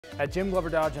At Jim Glover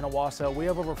Dodge in Owasso, we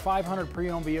have over 500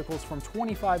 pre-owned vehicles from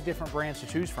 25 different brands to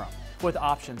choose from, with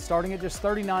options starting at just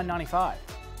 $39.95.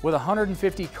 With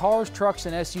 150 cars, trucks,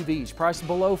 and SUVs priced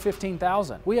below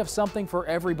 $15,000, we have something for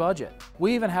every budget.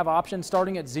 We even have options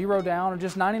starting at $0 down or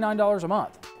just $99 a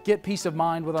month. Get peace of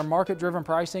mind with our market-driven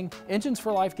pricing, Engines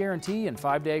for Life guarantee, and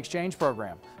 5-day exchange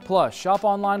program. Plus, shop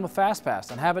online with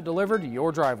FastPass and have it delivered to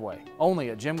your driveway.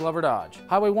 Only at Jim Glover Dodge,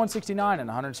 Highway 169 and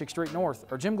 106th Street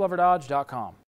North, or jimgloverdodge.com.